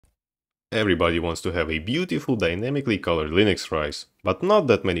Everybody wants to have a beautiful, dynamically colored Linux rise, but not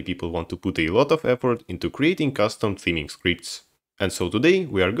that many people want to put a lot of effort into creating custom theming scripts. And so today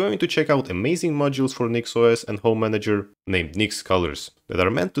we are going to check out amazing modules for NixOS and Home Manager named Nix-colors that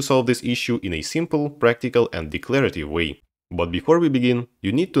are meant to solve this issue in a simple, practical and declarative way. But before we begin,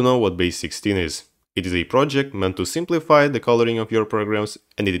 you need to know what Base 16 is. It is a project meant to simplify the coloring of your programs,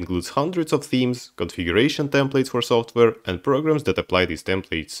 and it includes hundreds of themes, configuration templates for software, and programs that apply these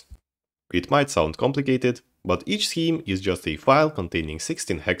templates. It might sound complicated, but each theme is just a file containing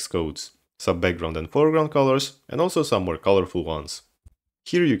 16 hex codes, some background and foreground colors, and also some more colorful ones.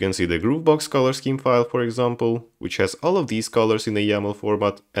 Here you can see the Groovebox color scheme file, for example, which has all of these colors in a YAML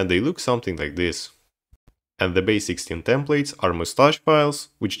format, and they look something like this. And the base 16 templates are mustache files,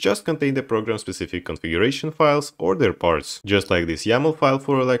 which just contain the program-specific configuration files or their parts, just like this YAML file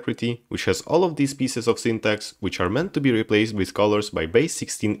for Alacrity, which has all of these pieces of syntax, which are meant to be replaced with colors by base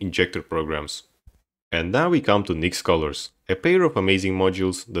 16 injector programs. And now we come to Nix-colors, a pair of amazing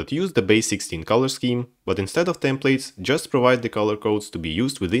modules that use the base 16 color scheme, but instead of templates, just provide the color codes to be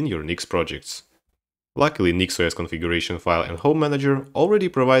used within your Nix projects. Luckily, NixOS configuration file and Home Manager already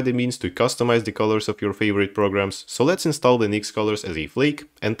provide the means to customize the colors of your favorite programs, so let's install the Nix-colors as a flake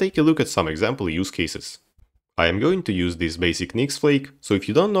and take a look at some example use cases. I am going to use this basic Nix flake, so if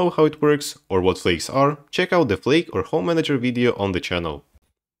you don't know how it works or what flakes are, check out the flake or Home Manager video on the channel.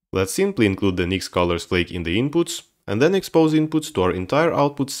 Let's simply include the Nix-colors flake in the inputs, and then expose inputs to our entire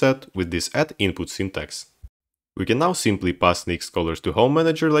output set with this add_input syntax. We can now simply pass Nix-colors to Home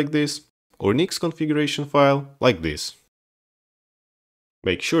Manager like this, or Nix configuration file like this.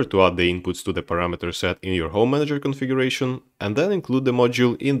 Make sure to add the inputs to the parameter set in your Home Manager configuration and then include the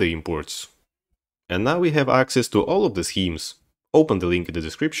module in the imports. And now we have access to all of the schemes. Open the link in the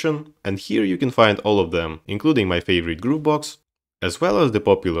description and here you can find all of them, including my favorite Groovebox, as well as the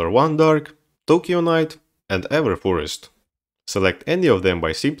popular One Dark, Tokyo Night and Everforest. Select any of them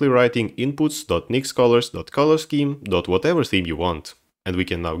by simply writing inputs.nixcolors.colorscheme.whatever theme you want. And we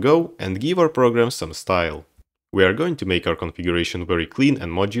can now go and give our program some style. We are going to make our configuration very clean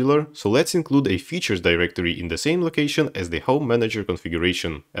and modular, so let's include a features directory in the same location as the Home Manager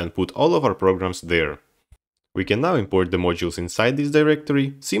configuration and put all of our programs there. We can now import the modules inside this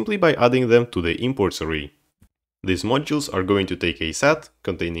directory simply by adding them to the imports array. These modules are going to take a set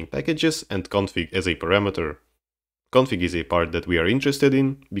containing packages and config as a parameter. Config is a part that we are interested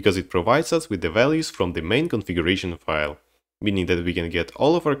in because it provides us with the values from the main configuration file, meaning that we can get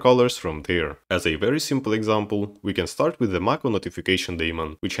all of our colors from there. As a very simple example, we can start with the Mako notification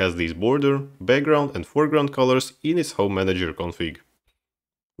daemon, which has these border, background and foreground colors in its Home Manager config.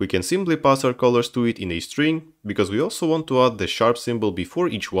 We can simply pass our colors to it in a string, because we also want to add the sharp symbol before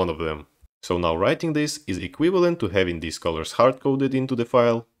each one of them. So now writing this is equivalent to having these colors hard-coded into the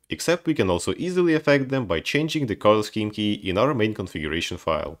file, except we can also easily affect them by changing the color scheme key in our main configuration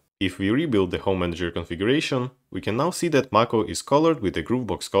file. If we rebuild the Home Manager configuration, we can now see that Mako is colored with the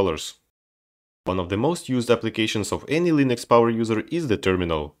Groovebox colors. One of the most used applications of any Linux power user is the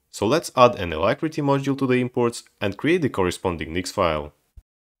terminal, so let's add an Alacrity module to the imports and create the corresponding Nix file.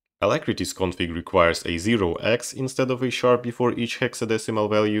 Alacrity's config requires a 0x instead of a sharp before each hexadecimal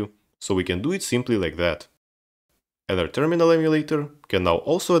value, so we can do it simply like that. And our terminal emulator can now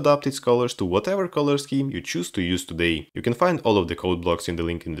also adapt its colors to whatever color scheme you choose to use today. You can find all of the code blocks in the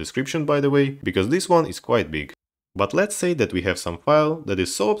link in the description, by the way, because this one is quite big. But let's say that we have some file that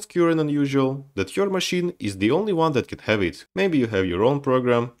is so obscure and unusual that your machine is the only one that can have it. Maybe you have your own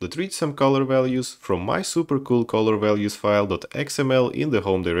program that reads some color values from my super cool color values file.xml in the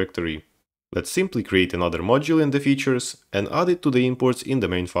home directory. Let's simply create another module in the features and add it to the imports in the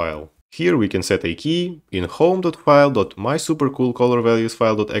main file. Here we can set a key in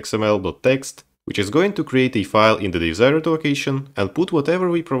home.file.mysupercoolcolorvaluesfile.xml.text, which is going to create a file in the desired location and put whatever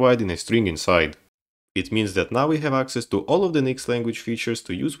we provide in a string inside. It means that now we have access to all of the Nix language features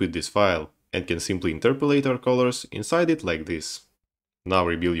to use with this file, and can simply interpolate our colors inside it like this. Now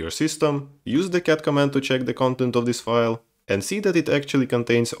rebuild your system, use the cat command to check the content of this file, and see that it actually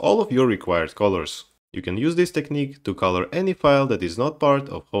contains all of your required colors. You can use this technique to color any file that is not part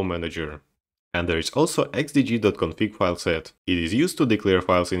of Home Manager. And there is also xdg.config file set. It is used to declare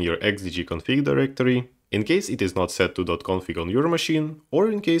files in your xdg.config directory, in case it is not set to .config on your machine, or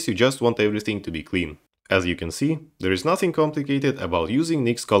in case you just want everything to be clean. As you can see, there is nothing complicated about using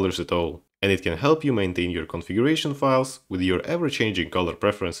Nix-colors at all, and it can help you maintain your configuration files with your ever-changing color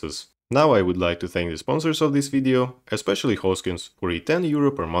preferences. Now I would like to thank the sponsors of this video, especially Hoskins for a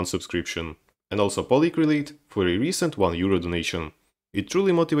 €10 per month subscription, and also Polycrelate for a recent €1 donation. It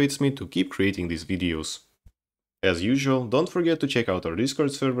truly motivates me to keep creating these videos. As usual, don't forget to check out our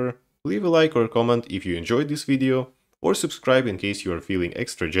Discord server, Leave a like or comment if you enjoyed this video, or subscribe in case you are feeling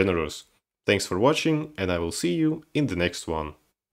extra generous. Thanks for watching, and I will see you in the next one.